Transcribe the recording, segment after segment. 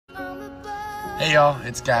Hey y'all,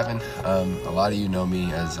 it's Gavin. A lot of you know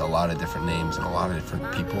me as a lot of different names and a lot of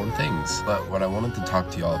different people and things. But what I wanted to talk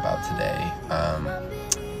to y'all about today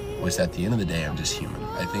was at the end of the day, I'm just human.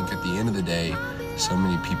 I think at the end of the day, so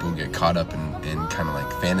many people get caught up in kind of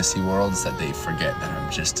like fantasy worlds that they forget that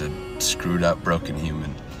I'm just a screwed up, broken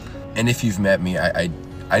human. And if you've met me,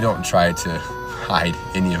 I don't try to hide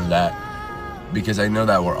any of that because I know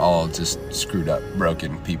that we're all just screwed up,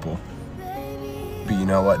 broken people. But you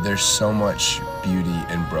know what? There's so much beauty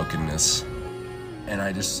in brokenness. And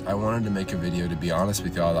I wanted to make a video to be honest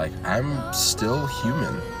with y'all, like, I'm still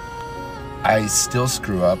human. I still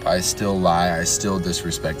screw up, I still lie, I still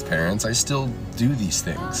disrespect parents, I still do these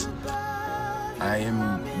things. I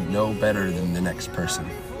am no better than the next person.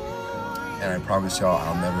 And I promise y'all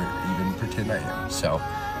I'll never even pretend I am. So,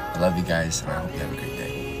 I love you guys and I hope you have a great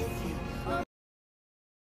day.